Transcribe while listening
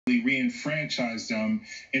re-enfranchise them,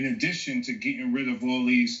 in addition to getting rid of all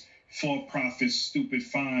these for-profit stupid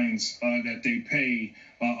fines that they pay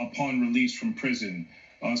upon release from prison.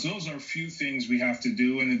 So those are a few things we have to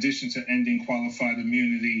do, in addition to ending qualified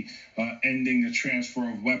immunity, ending the transfer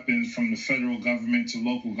of weapons from the federal government to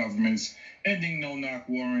local governments, ending no-knock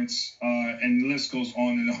warrants, and the list goes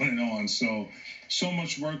on and on and on. So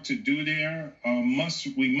much work to do there.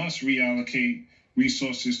 We must reallocate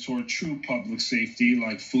resources toward true public safety,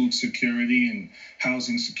 like food security and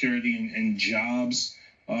housing security and jobs.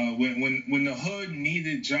 When the hood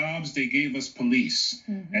needed jobs, they gave us police,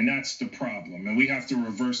 and that's the problem. And we have to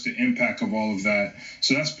reverse the impact of all of that.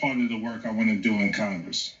 So that's part of the work I want to do in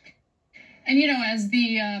Congress. And, you know, as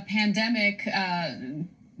the pandemic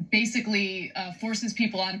basically forces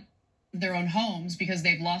people out of their own homes because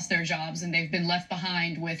they've lost their jobs and they've been left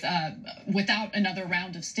behind with without another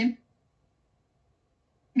round of stimulus.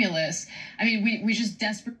 I mean, we just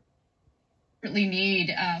desperately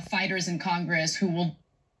need fighters in Congress who will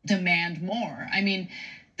demand more. I mean,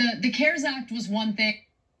 the CARES Act was one thing.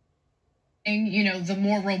 You know, the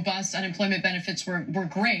more robust unemployment benefits were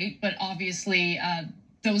great, but obviously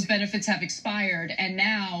those benefits have expired, and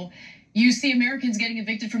now you see Americans getting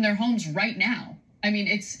evicted from their homes right now. I mean,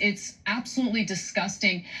 it's absolutely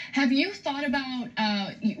disgusting. Have you thought about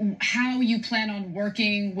how you plan on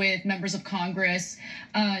working with members of Congress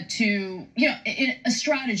to, you know, a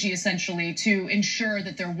strategy essentially to ensure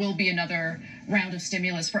that there will be another round of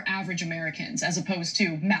stimulus for average Americans as opposed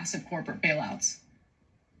to massive corporate bailouts?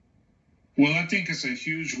 Well, I think it's a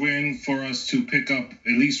huge win for us to pick up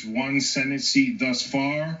at least one Senate seat thus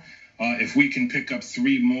far. If we can pick up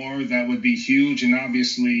 3 more, that would be huge. And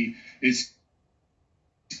obviously, it's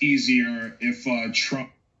easier if Trump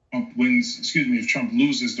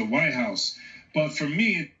loses the White House. But for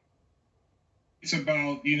me, it's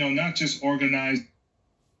about, you know, not just organizing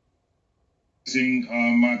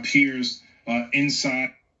my peers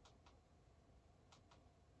inside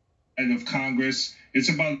of Congress. It's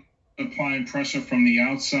about applying pressure from the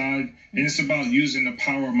outside, and it's about using the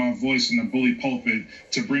power of my voice in the bully pulpit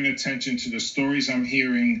to bring attention to the stories I'm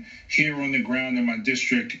hearing here on the ground in my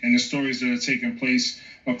district and the stories that are taking place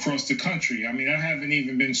across the country. I mean, I haven't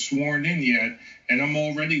even been sworn in yet, and I'm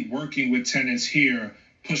already working with tenants here,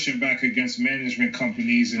 pushing back against management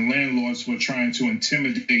companies and landlords who are trying to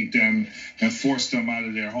intimidate them and force them out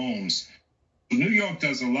of their homes. New York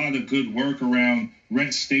does a lot of good work around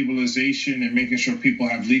rent stabilization and making sure people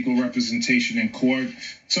have legal representation in court.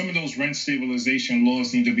 Some of those rent stabilization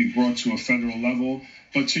laws need to be brought to a federal level.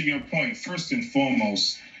 But to your point, first and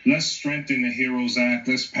foremost, let's strengthen the HEROES Act.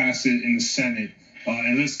 Let's pass it in the Senate.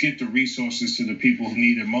 And let's get the resources to the people who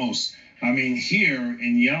need it most. I mean, here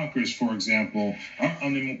in Yonkers, for example, our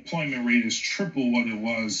unemployment rate is triple what it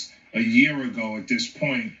was a year ago at this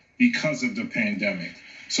point because of the pandemic.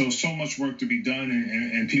 So much work to be done,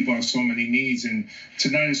 and people have so many needs. And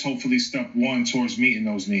tonight is hopefully step 1 towards meeting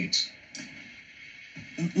those needs.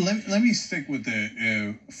 Let me stick with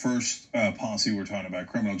the first policy we're talking about,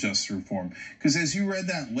 criminal justice reform. Because as you read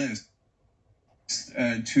that list,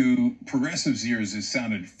 to progressives' ears, it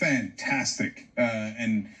sounded fantastic.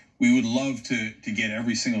 And we would love to get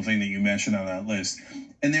every single thing that you mentioned on that list.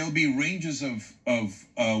 And there will be ranges of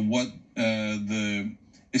what the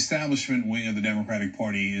establishment wing of the Democratic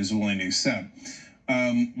Party is willing to accept.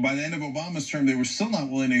 By the end of Obama's term, they were still not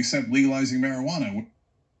willing to accept legalizing marijuana,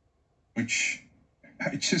 which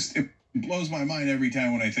it blows my mind every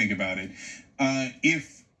time when I think about it.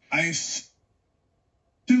 If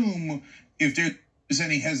there's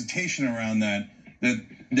any hesitation around that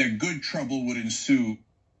good trouble would ensue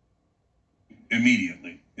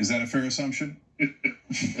immediately. Is that a fair assumption?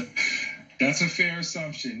 That's a fair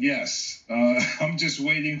assumption, yes. I'm just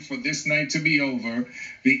waiting for this night to be over,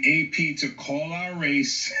 the AP to call our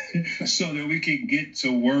race so that we can get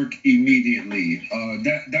to work immediately.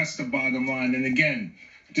 That's the bottom line. And again,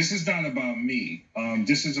 this is not about me.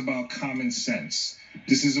 This is about common sense.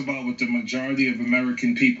 This is about what the majority of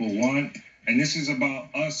American people want. And this is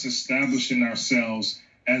about us establishing ourselves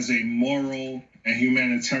as a moral and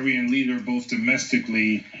humanitarian leader, both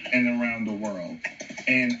domestically and around the world.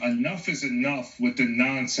 And enough is enough with the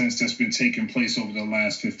nonsense that's been taking place over the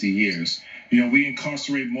last 50 years. You know, we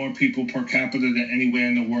incarcerate more people per capita than anywhere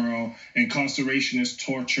in the world. Incarceration is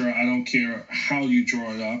torture. I don't care how you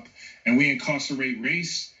draw it up. And we incarcerate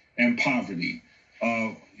race and poverty.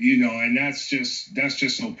 You know, and that's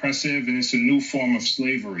just oppressive, and it's a new form of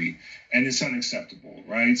slavery, and it's unacceptable,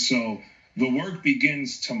 right? So the work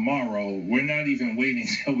begins tomorrow. We're not even waiting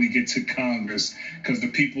until we get to Congress, because the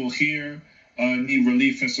people here need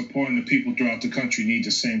relief and support, and the people throughout the country need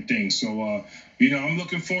the same thing. So, I'm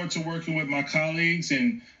looking forward to working with my colleagues,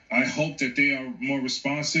 and I hope that they are more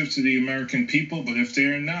responsive to the American people. But if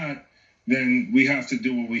they're not, then we have to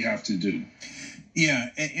do what we have to do. Yeah,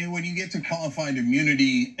 and when you get to qualified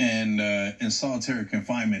immunity and solitary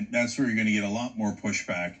confinement, that's where you're going to get a lot more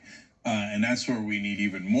pushback. And that's where we need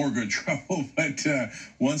even more good trouble. But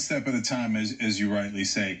one step at a time, as you rightly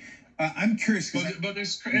say. I'm curious. But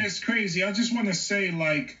it's crazy. I just want to say,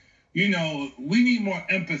 we need more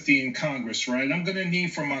empathy in Congress, right? I'm going to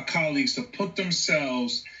need for my colleagues to put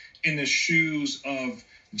themselves in the shoes of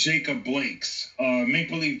Jacob Blake's. Make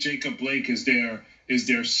believe Jacob Blake is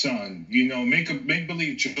their son. Make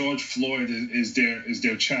believe George Floyd is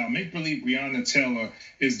their child. Make believe Breonna Taylor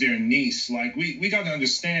is their niece. We got to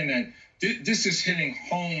understand that this is hitting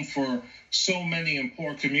home for so many in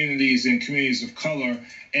poor communities and communities of color,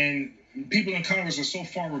 and people in Congress are so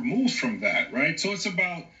far removed from that, right? So it's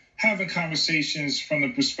about having conversations from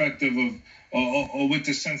the perspective of, or with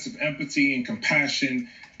the sense of empathy and compassion,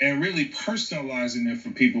 and really personalizing it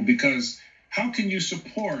for people, because how can you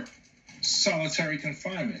support solitary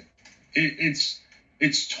confinement? It's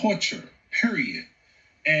torture, period.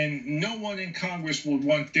 And no one in Congress would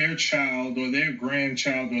want their child or their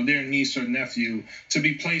grandchild or their niece or nephew to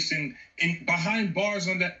be placed in behind bars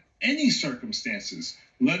under any circumstances,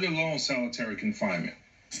 let alone solitary confinement.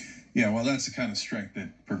 Yeah, well, that's the kind of strength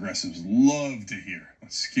that progressives love to hear.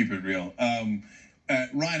 Let's keep it real. Ryan,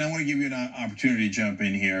 I want to give you an opportunity to jump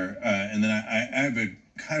in here, and then I have a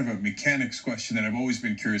kind of a mechanics question that I've always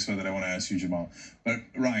been curious about that I want to ask you, Jamaal. But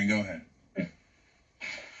Ryan, go ahead.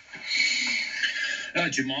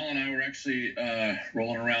 Jamaal and I were actually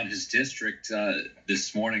rolling around his district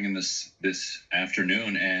this morning and this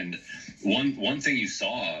afternoon, and one thing you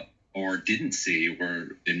saw or didn't see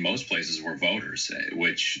were in most places were voters,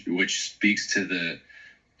 which speaks to the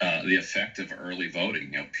effect of early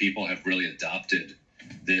voting. People have really adopted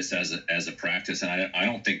this as a practice, and I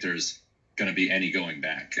don't think there's going to be any going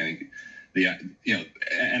back. I think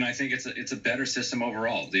and I think it's a better system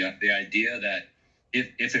overall. The idea that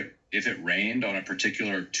if it rained on a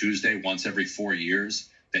particular Tuesday once every 4 years,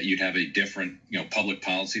 that you'd have a different public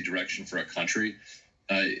policy direction for a country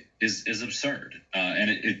is absurd, and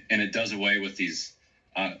it does away with these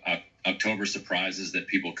October surprises that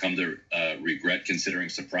people come to regret considering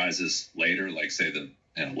surprises later, like say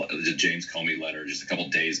the James Comey letter just a couple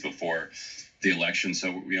days before the election.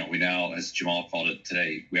 So we now, as Jamaal called it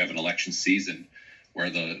today, we have an election season where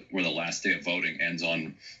the last day of voting ends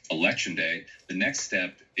on election day. The next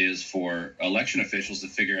step is for election officials to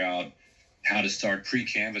figure out how to start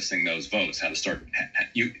pre-canvassing those votes, how to start,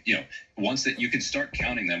 once that you can start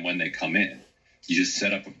counting them when they come in. You just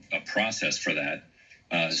set up a process for that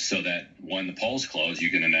so that when the polls close,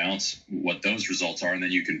 you can announce what those results are, and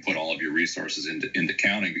then you can put all of your resources into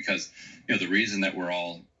counting, because the reason that we're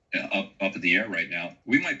all up in the air right now,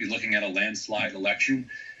 we might be looking at a landslide election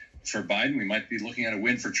for Biden. We might be looking at a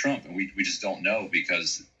win for Trump, and we just don't know,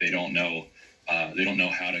 because they don't know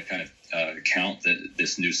how to kind of count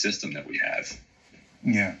this new system that we have.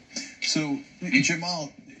 Yeah. So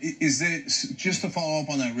Jamaal, is it, just to follow up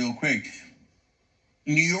on that real quick,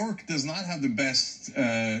 New York does not have the best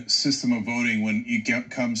system of voting when it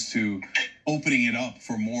comes to opening it up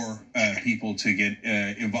for more people to get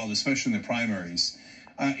involved, especially in the primaries.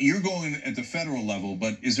 You're going at the federal level,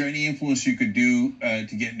 but is there any influence you could do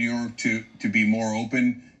to get New York to be more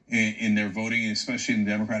open in their voting, especially in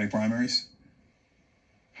the Democratic primaries?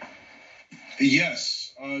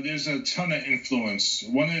 Yes, there's a ton of influence.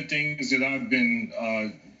 One of the things that I've been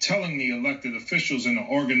telling the elected officials and the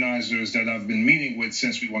organizers that I've been meeting with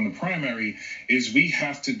since we won the primary is we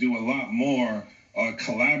have to do a lot more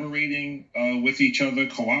collaborating with each other,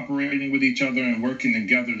 cooperating with each other, and working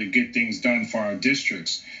together to get things done for our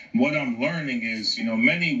districts. What I'm learning is,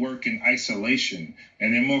 many work in isolation,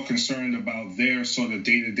 and they're more concerned about their sort of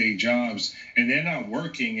day-to-day jobs, and they're not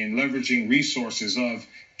working and leveraging resources of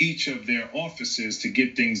each of their offices to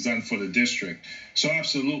get things done for the district. So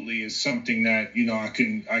absolutely, it's something that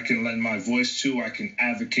I can lend my voice to, I can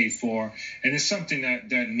advocate for, and it's something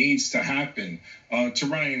that needs to happen. To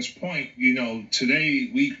Ryan's point, today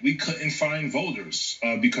we couldn't find voters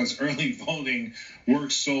because early voting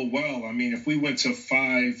works so well. I mean, if we went to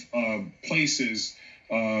 5 places,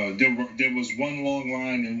 there was one long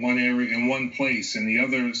line in one area in one place, and the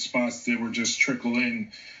other spots there were just trickle in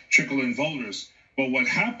voters. But what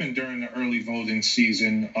happened during the early voting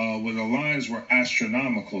season, where the lines were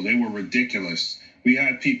astronomical, they were ridiculous. We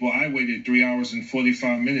had people, I waited 3 hours and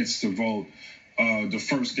 45 minutes to vote the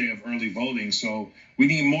first day of early voting. So we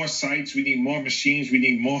need more sites, we need more machines, we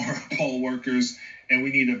need more poll workers, and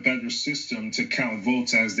we need a better system to count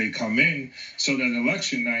votes as they come in, so that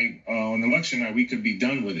on election night, we could be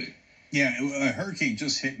done with it. Yeah, a hurricane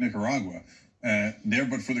just hit Nicaragua. There,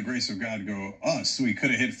 but for the grace of God, go us. We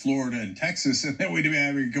could have hit Florida and Texas, and then we'd be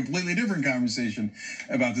having a completely different conversation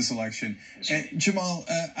about this election. And Jamaal,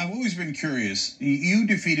 I've always been curious. You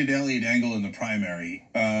defeated Eliot Engel in the primary,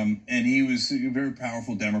 and he was a very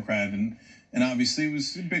powerful Democrat, and obviously it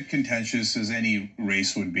was a bit contentious, as any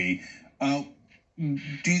race would be. Have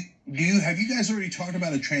you guys already talked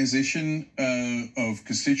about a transition of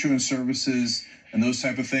constituent services and those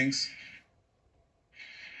type of things?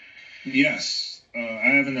 Yes,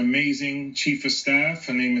 I have an amazing chief of staff.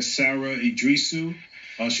 Her name is Sarah Idrisu.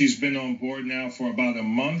 She's been on board now for about a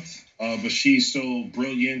month, but she's so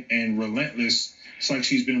brilliant and relentless. It's like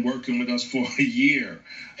she's been working with us for a year.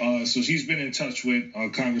 So she's been in touch with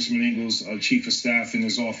Congressman Engel's chief of staff in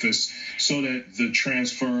his office, so that the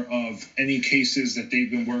transfer of any cases that they've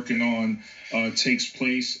been working on takes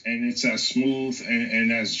place, and it's as smooth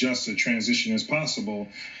and as just a transition as possible.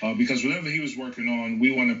 Because whatever he was working on,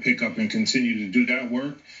 we want to pick up and continue to do that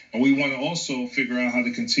work. And we want to also figure out how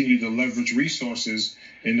to continue to leverage resources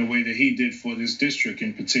in the way that he did for this district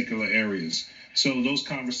in particular areas. So those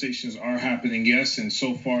conversations are happening, yes, and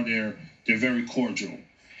so far they're very cordial.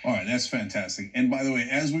 All right, that's fantastic. And by the way,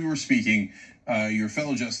 as we were speaking, your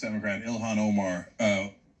fellow Justice Democrat, Ilhan Omar,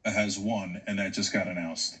 has won, and that just got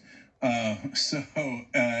announced. So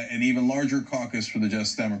an even larger caucus for the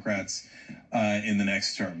Justice Democrats in the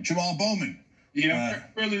next term. Jamaal Bowman. Yeah,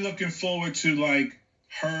 really looking forward to like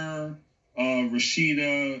her,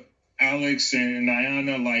 Rashida, Alex, and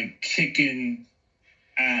Ayanna like kicking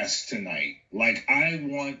ass tonight. Like, I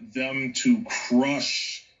want them to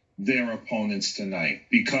crush their opponents tonight,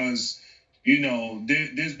 because, you know,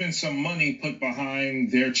 there's been some money put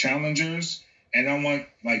behind their challengers, and I want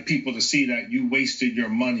like people to see that you wasted your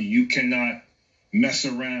money. You cannot mess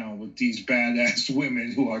around with these badass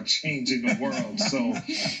women who are changing the world. So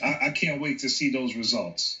I can't wait to see those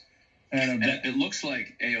results. And it looks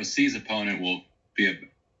like AOC's opponent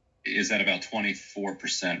is at about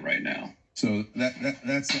 24% right now. So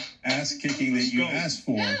that's ass kicking that you asked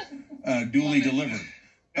for, duly delivered.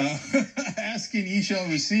 Ask and ye shall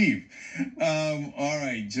receive. All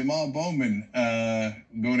right, Jamaal Bowman,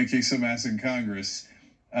 going to kick some ass in Congress.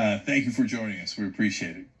 Thank you for joining us. We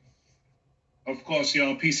appreciate it. Of course,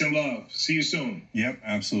 y'all. Peace and love. See you soon. Yep,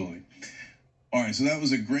 absolutely. All right, so that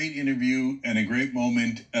was a great interview and a great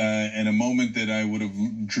moment, and a moment that I would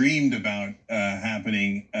have dreamed about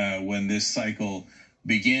happening when this cycle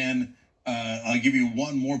began. I'll give you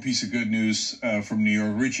one more piece of good news from New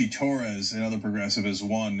York. Richie Torres, another progressive, has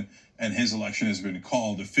won, and his election has been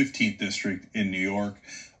called, the 15th district in New York.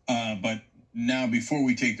 But now, before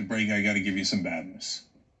we take the break, I got to give you some bad news.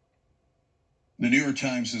 The New York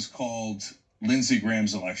Times has called Lindsey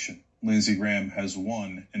Graham's election. Lindsey Graham has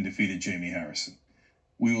won and defeated Jamie Harrison.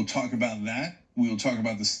 We will talk about that. We will talk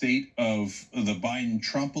about the state of the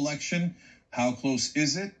Biden-Trump election. How close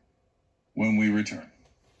is it? When we return.